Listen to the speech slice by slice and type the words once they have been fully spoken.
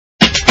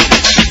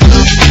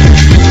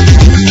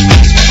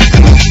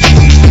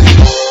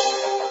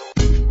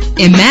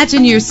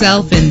Imagine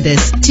yourself in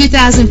this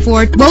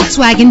 2004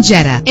 Volkswagen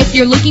Jetta. If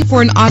you're looking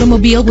for an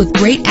automobile with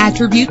great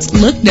attributes,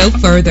 look no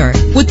further.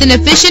 With an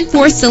efficient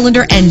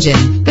 4-cylinder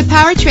engine, the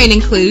powertrain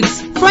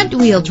includes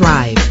front-wheel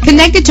drive,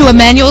 connected to a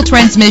manual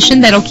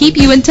transmission that'll keep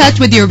you in touch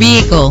with your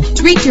vehicle.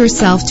 Treat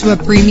yourself to a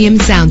premium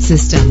sound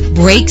system.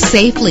 Brake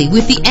safely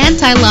with the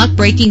anti-lock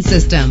braking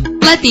system.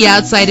 Let the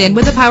outside in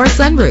with a power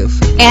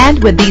sunroof.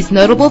 And with these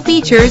notable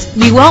features,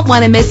 you won't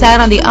want to miss out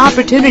on the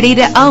opportunity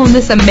to own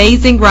this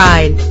amazing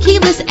ride.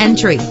 Keyless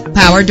entry,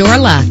 power door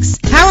locks,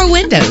 power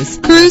windows,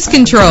 cruise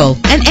control,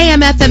 an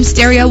AM/FM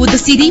stereo with a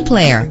CD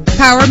player,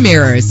 power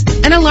mirrors,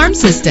 an alarm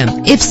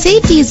system. If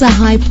safety is a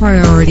high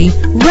priority,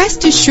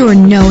 rest assured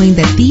knowing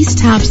that these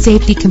top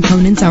safety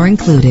components are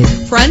included.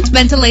 Front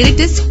ventilated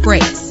disc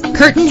brakes,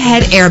 curtain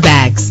head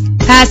airbags,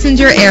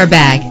 passenger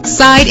airbag,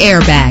 side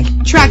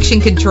airbag, traction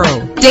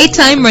control,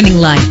 daytime running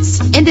lights,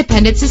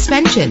 independent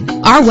suspension.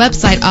 Our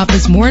website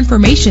offers more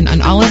information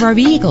on all of our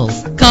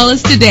vehicles. Call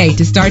us today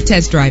to start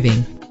test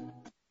driving.